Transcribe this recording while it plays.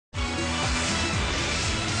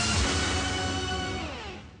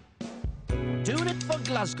unit for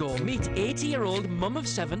Glasgow. Meet 80-year-old mum of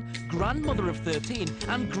 7, grandmother of 13,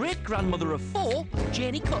 and great-grandmother of 4,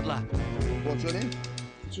 Janey Cutler. What's your name?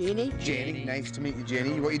 Janey. Janey. Nice to meet you,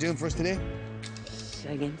 Janey. What are you doing for us today?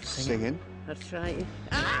 Singing. Singing. Or trying.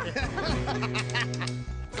 I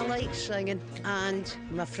like singing, and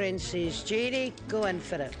my friend says, Janey, go in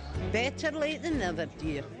for it. Better late than never,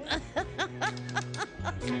 dear.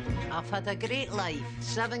 I've had a great life,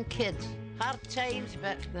 7 kids. Hard times,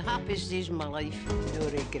 but the happiest days of my life. No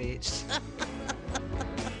regrets.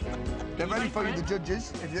 They're ready for you, the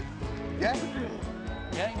judges. Yeah?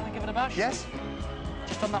 Yeah, you want to give it a bash? Yes?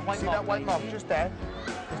 Just on that white See mark. that white mark just there?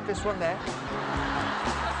 There's this one there. Do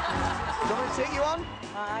you want me to take you on?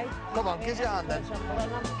 Aye. Come on, give us your hand then. Here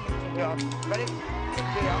you are. Ready?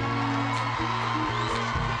 Here you are.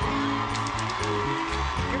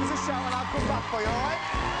 Give us a shout and I'll come back for you, all right?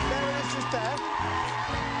 There it is, just there.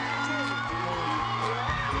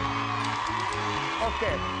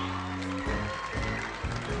 Okay.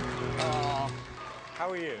 How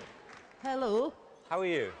are you? Hello. How are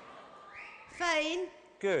you? Fine.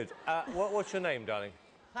 Good. What's your name, darling?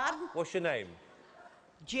 Pardon? What's your name?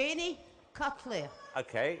 Janey Cutler.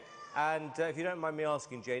 Okay. And if you don't mind me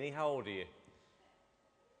asking, Janey, how old are you?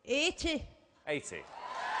 80. 80. You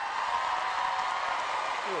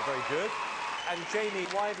look very good. And Janey,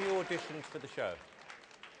 why have you auditioned for the show?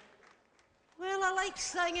 Well, I like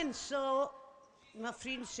singing, so my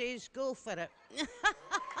friend says go for it.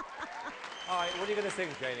 All right, what are you going to sing,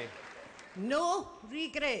 Janey? No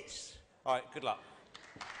regrets. All right, good luck.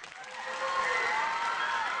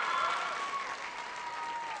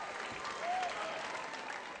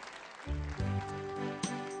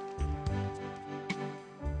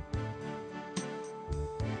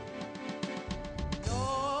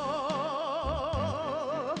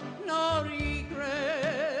 No regrets.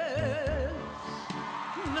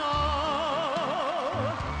 No,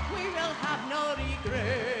 we will have no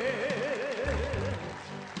regrets.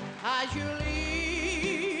 As you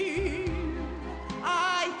leave,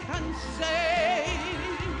 I can say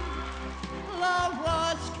love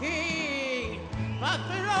was king, but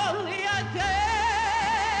for only a day.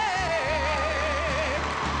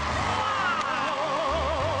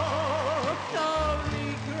 Oh, no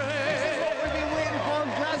regrets. This is what we've been waiting for in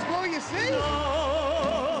Glasgow, you see? No,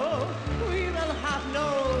 we will have no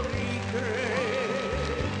regrets.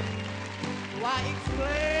 Why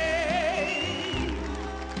explain?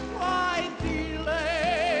 Why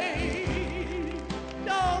delay?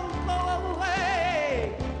 Don't go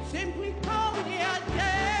away. Simply call me a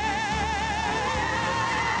day.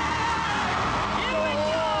 Here we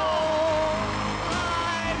go.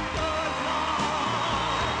 Life goes on.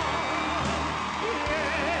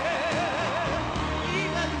 Yeah.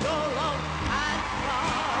 Even though love has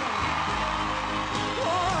gone.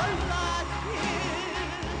 One last kiss.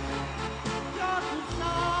 Just a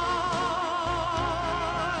sigh.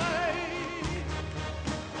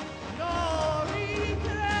 No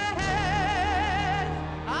regret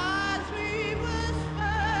as we whisper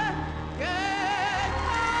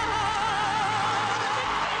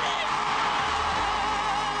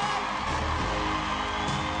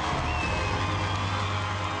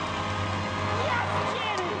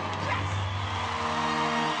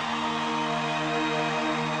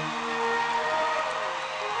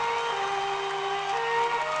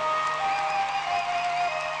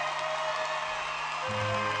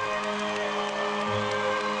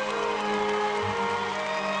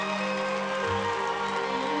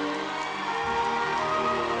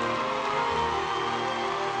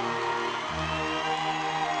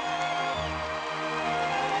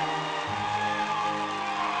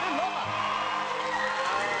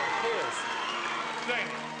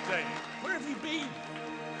Janey, Where have you been?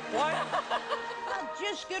 why? I'll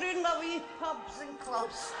just get in my wee pubs and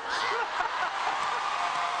clubs.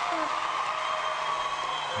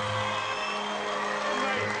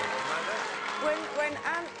 When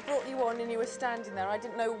Ant brought you on and you were standing there, I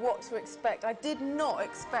didn't know what to expect. I did not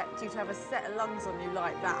expect you to have a set of lungs on you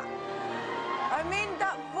like that. I mean,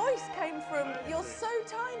 that voice came from... You're so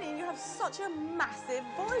tiny, you have such a massive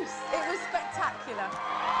voice. It was spectacular.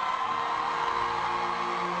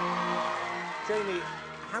 Janey,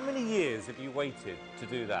 how many years have you waited to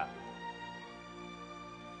do that?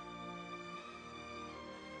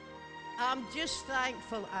 I'm just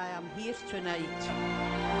thankful I am here tonight.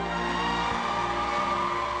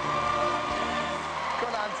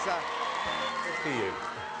 Good answer. Good for you.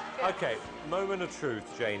 OK, moment of truth,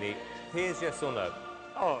 Janey. Here's yes or no.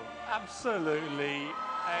 Oh, absolutely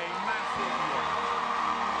a massive yes.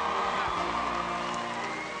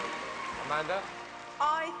 Amanda?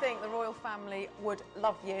 I think the royal family would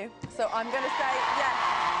love you, so I'm going to say yes.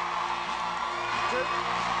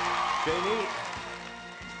 Janey,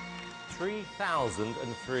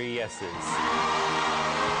 3,003 yeses.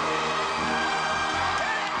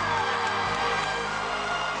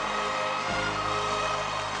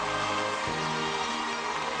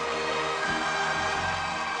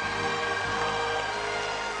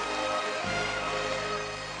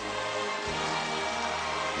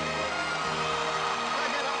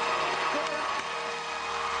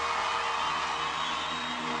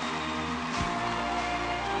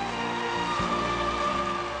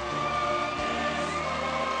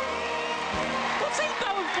 What's he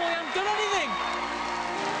going for? I haven't done anything.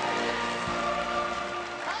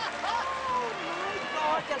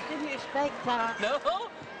 God, I didn't expect that. No.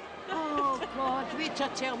 Oh, God, wait till I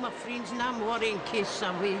tell my friends and I'm worried in case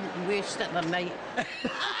I waste it the night. Mate,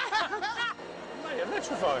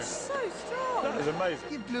 electrifying. So strong. That is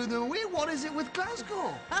amazing. You blew them away. What is it with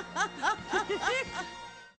Glasgow?